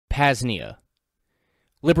P.A.Z.NIA.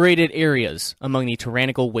 Liberated areas among the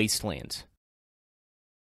Tyrannical Wasteland.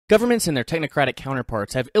 Governments and their technocratic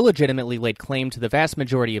counterparts have illegitimately laid claim to the vast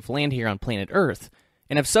majority of land here on planet Earth,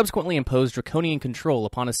 and have subsequently imposed draconian control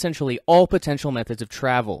upon essentially all potential methods of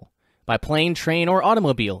travel. By plane, train, or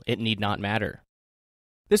automobile, it need not matter.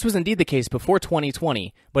 This was indeed the case before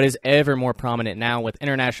 2020, but is ever more prominent now with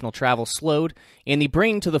international travel slowed and the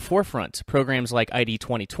bringing to the forefront programs like ID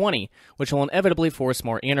 2020, which will inevitably force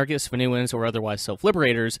more anarchists, Vonuans, or otherwise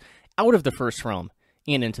self-liberators out of the first realm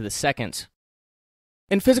and into the second.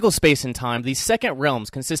 In physical space and time, these second realms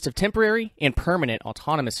consist of temporary and permanent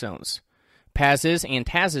autonomous zones. P.A.Z.s and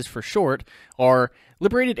T.A.Z.s for short are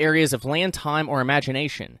liberated areas of land, time, or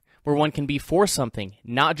imagination, where one can be for something,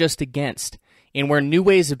 not just against, and where new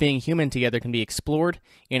ways of being human together can be explored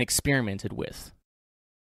and experimented with.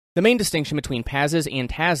 The main distinction between P.A.Z.s and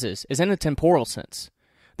T.A.Z.s is in the temporal sense,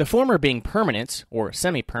 the former being permanent, or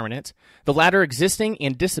semi-permanent, the latter existing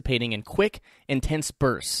and dissipating in quick, intense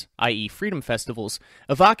bursts, i.e. freedom festivals,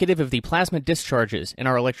 evocative of the plasma discharges in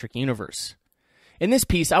our electric universe. In this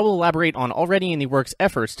piece, I will elaborate on already in the work's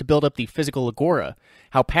efforts to build up the physical agora,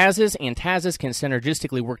 how P.A.Z.s and T.A.Z.s can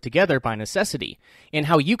synergistically work together by necessity, and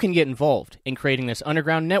how you can get involved in creating this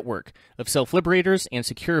underground network of self-liberators and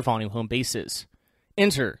secure Vonu home bases.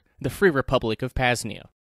 Enter the Free Republic of P.A.Z.NIA.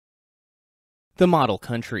 The Model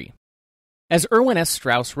Country. As Erwin S.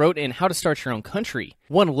 Strauss wrote in How to Start Your Own Country,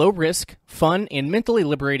 one low-risk, fun, and mentally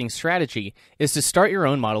liberating strategy is to start your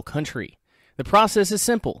own model country. The process is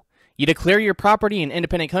simple. You declare your property an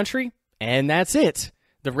independent country, and that's it.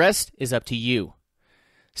 The rest is up to you.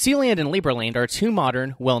 Sealand and Liberland are two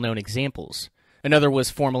modern, well-known examples. Another was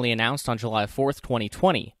formally announced on July 4th,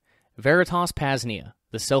 2020, Veritas P.A.Z.NIA,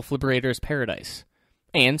 the Self-Liberator's Paradise.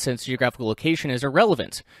 And since geographical location is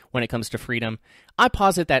irrelevant when it comes to freedom, I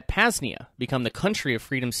posit that P.A.Z.NIA become the country of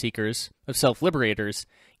freedom seekers, of self-liberators,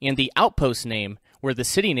 and the outpost name where the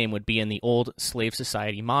city name would be in the old slave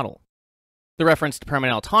society model. The reference to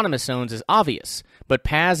permanent autonomous zones is obvious, but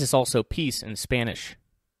P.A.Z. is also peace in Spanish.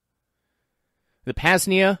 The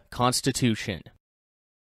P.A.Z.NIA Constitution.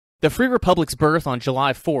 The Free Republic's birth on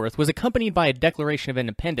July 4th was accompanied by a Declaration of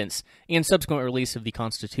Independence and subsequent release of the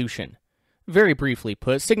Constitution. Very briefly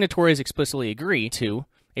put, signatories explicitly agree to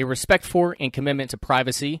a respect for and commitment to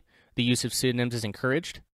privacy, the use of pseudonyms is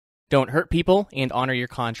encouraged, don't hurt people and honor your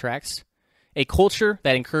contracts, a culture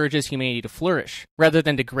that encourages humanity to flourish rather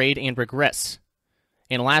than degrade and regress,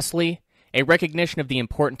 and lastly, a recognition of the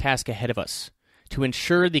important task ahead of us, to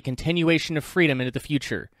ensure the continuation of freedom into the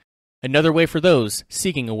future, another way for those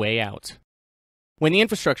seeking a way out. When the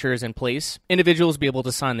infrastructure is in place, individuals will be able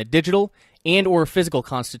to sign the digital and/or physical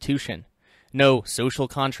constitution. No social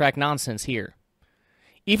contract nonsense here.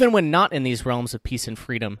 Even when not in these realms of peace and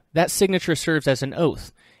freedom, that signature serves as an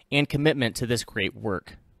oath and commitment to this great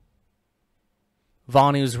work.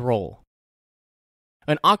 Vonu's role.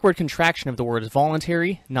 An awkward contraction of the words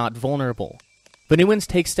voluntary, not vulnerable. Vonuans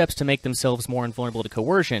take steps to make themselves more invulnerable to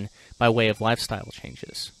coercion by way of lifestyle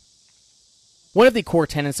changes. One of the core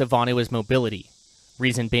tenets of Vonu is mobility.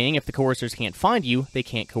 Reason being, if the coercers can't find you, they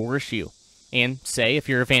can't coerce you. And, say, if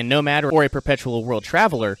you're a van nomad or a perpetual world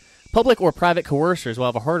traveler, public or private coercers will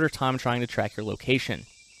have a harder time trying to track your location.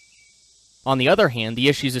 On the other hand, the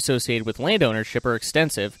issues associated with land ownership are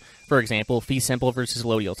extensive. For example, fee simple versus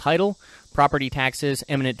low deal title, property taxes,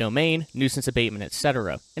 eminent domain, nuisance abatement,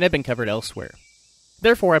 etc., and have been covered elsewhere.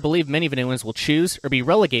 Therefore, I believe many Vonuans will choose or be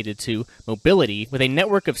relegated to mobility with a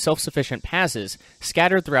network of self-sufficient P.A.Z.s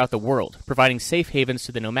scattered throughout the world, providing safe havens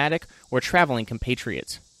to the nomadic or traveling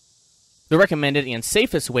compatriots. The recommended and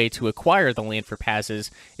safest way to acquire the land for P.A.Z.s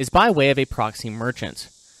is by way of a proxy merchant.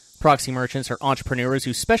 Proxy merchants are entrepreneurs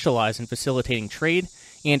who specialize in facilitating trade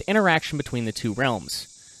and interaction between the two realms.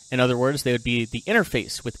 In other words, they would be the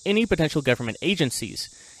interface with any potential government agencies,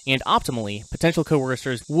 and optimally, potential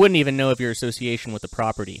coercers wouldn't even know of your association with the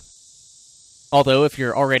property. Although, if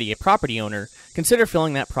you're already a property owner, consider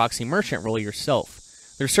filling that proxy merchant role yourself.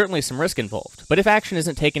 There's certainly some risk involved, but if action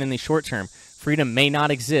isn't taken in the short term, freedom may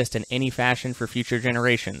not exist in any fashion for future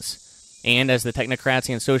generations. And as the technocrats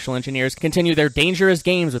and social engineers continue their dangerous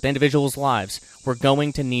games with individuals' lives, we're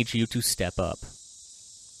going to need you to step up.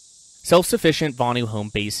 Self-sufficient Vonu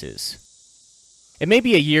home bases. It may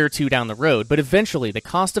be a year or two down the road, but eventually the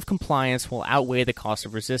cost of compliance will outweigh the cost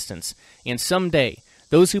of resistance, and someday,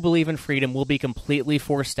 those who believe in freedom will be completely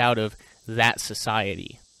forced out of that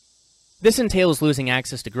society. This entails losing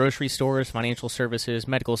access to grocery stores, financial services,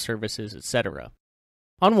 medical services, etc.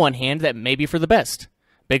 On one hand, that may be for the best.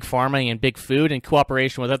 Big Pharma and Big Food, in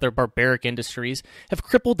cooperation with other barbaric industries, have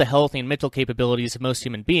crippled the health and mental capabilities of most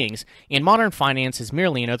human beings, and modern finance is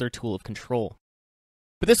merely another tool of control.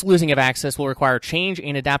 But this losing of access will require change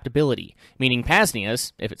and adaptability, meaning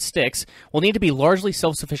P.A.Z.NIAs, if it sticks, will need to be largely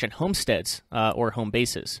self-sufficient homesteads, or home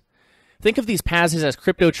bases. Think of these P.A.Zs as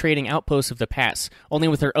crypto trading outposts of the past, only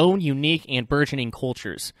with their own unique and burgeoning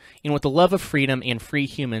cultures, and with the love of freedom and free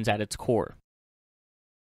humans at its core.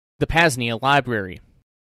 The P.A.Z.NIA Library.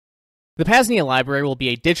 The P.A.Z.NIA Library will be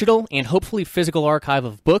a digital and hopefully physical archive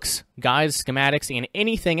of books, guides, schematics, and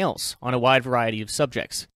anything else on a wide variety of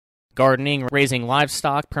subjects. Gardening, raising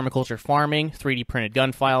livestock, permaculture farming, 3D printed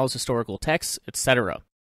gun files, historical texts, etc.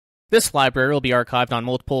 This library will be archived on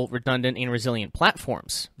multiple redundant and resilient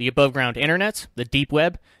platforms: the above-ground internet, the deep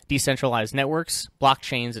web, decentralized networks,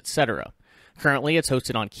 blockchains, etc. Currently, it's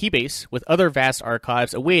hosted on Keybase, with other vast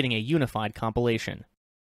archives awaiting a unified compilation.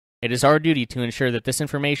 It is our duty to ensure that this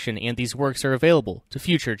information and these works are available to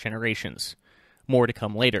future generations. More to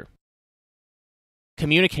come later.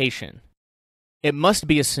 Communication. It must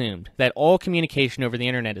be assumed that all communication over the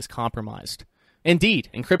internet is compromised.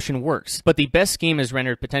 Indeed, encryption works, but the best scheme is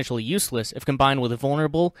rendered potentially useless if combined with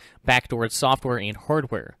vulnerable, backdoored software and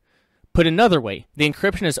hardware. Put another way, the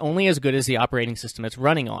encryption is only as good as the operating system it's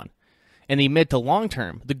running on. In the mid to long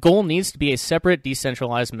term, the goal needs to be a separate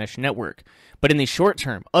decentralized mesh network, but in the short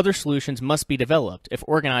term, other solutions must be developed if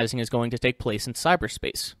organizing is going to take place in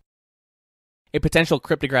cyberspace. A potential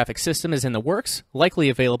cryptographic system is in the works, likely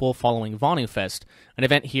available following Vonu Fest, an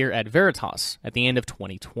event here at Veritas at the end of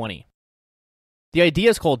 2020. The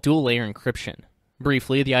idea is called dual-layer encryption.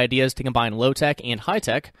 Briefly, the idea is to combine low-tech and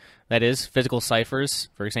high-tech, that is, physical ciphers,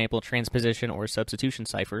 for example, transposition or substitution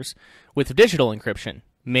ciphers, with digital encryption.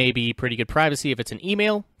 Maybe pretty good privacy if it's an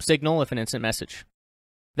email, signal if an instant message.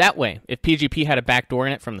 That way, if PGP had a backdoor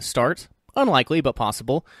in it from the start, unlikely but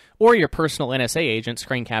possible, or your personal NSA agent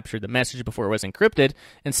screen captured the message before it was encrypted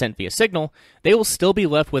and sent via signal, they will still be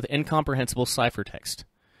left with incomprehensible ciphertext.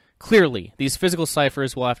 Clearly, these physical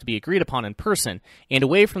ciphers will have to be agreed upon in person and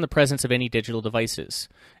away from the presence of any digital devices.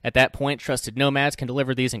 At that point, trusted nomads can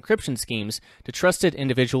deliver these encryption schemes to trusted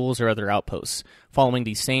individuals or other outposts, following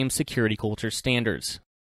these same security culture standards.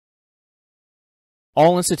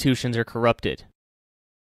 All institutions are corrupted.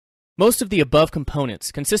 Most of the above components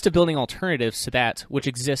consist of building alternatives to that which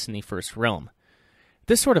exists in the first realm.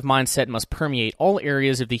 This sort of mindset must permeate all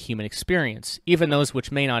areas of the human experience, even those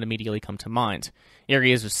which may not immediately come to mind.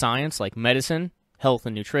 Areas of science like medicine, health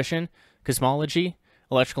and nutrition, cosmology,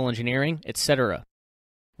 electrical engineering, etc.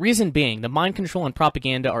 Reason being, the mind control and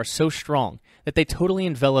propaganda are so strong that they totally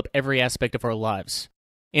envelop every aspect of our lives.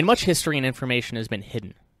 And much history and information has been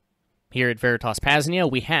hidden. Here at Veritas P.A.Z.NIA,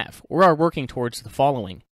 we have, or are working towards the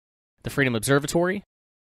following: the Freedom Observatory,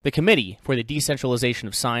 the Committee for the Decentralization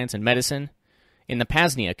of Science and Medicine, and the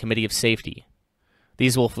P.A.Z.NIA Committee of Safety.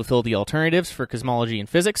 These will fulfill the alternatives for cosmology and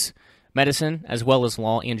physics, medicine, as well as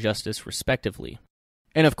law and justice, respectively.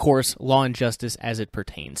 And of course, law and justice as it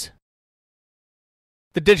pertains.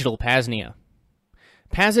 The Digital P.A.Z.NIA.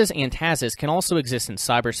 P.A.Z.s and T.A.Z.s can also exist in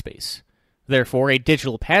cyberspace. Therefore, a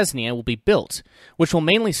digital P.A.Z.NIA will be built, which will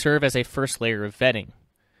mainly serve as a first layer of vetting.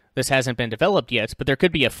 This hasn't been developed yet, but there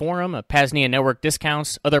could be a forum, a P.A.Z.NIA network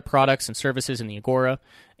discounts, other products and services in the Agora,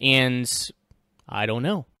 and I don't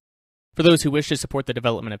know. For those who wish to support the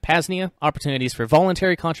development of P.A.Z.NIA, opportunities for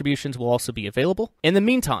voluntary contributions will also be available. In the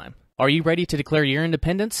meantime, are you ready to declare your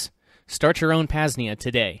independence? Start your own P.A.Z.NIA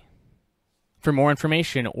today. For more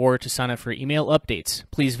information or to sign up for email updates,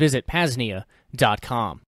 please visit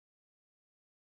P.A.Z.NIA.com.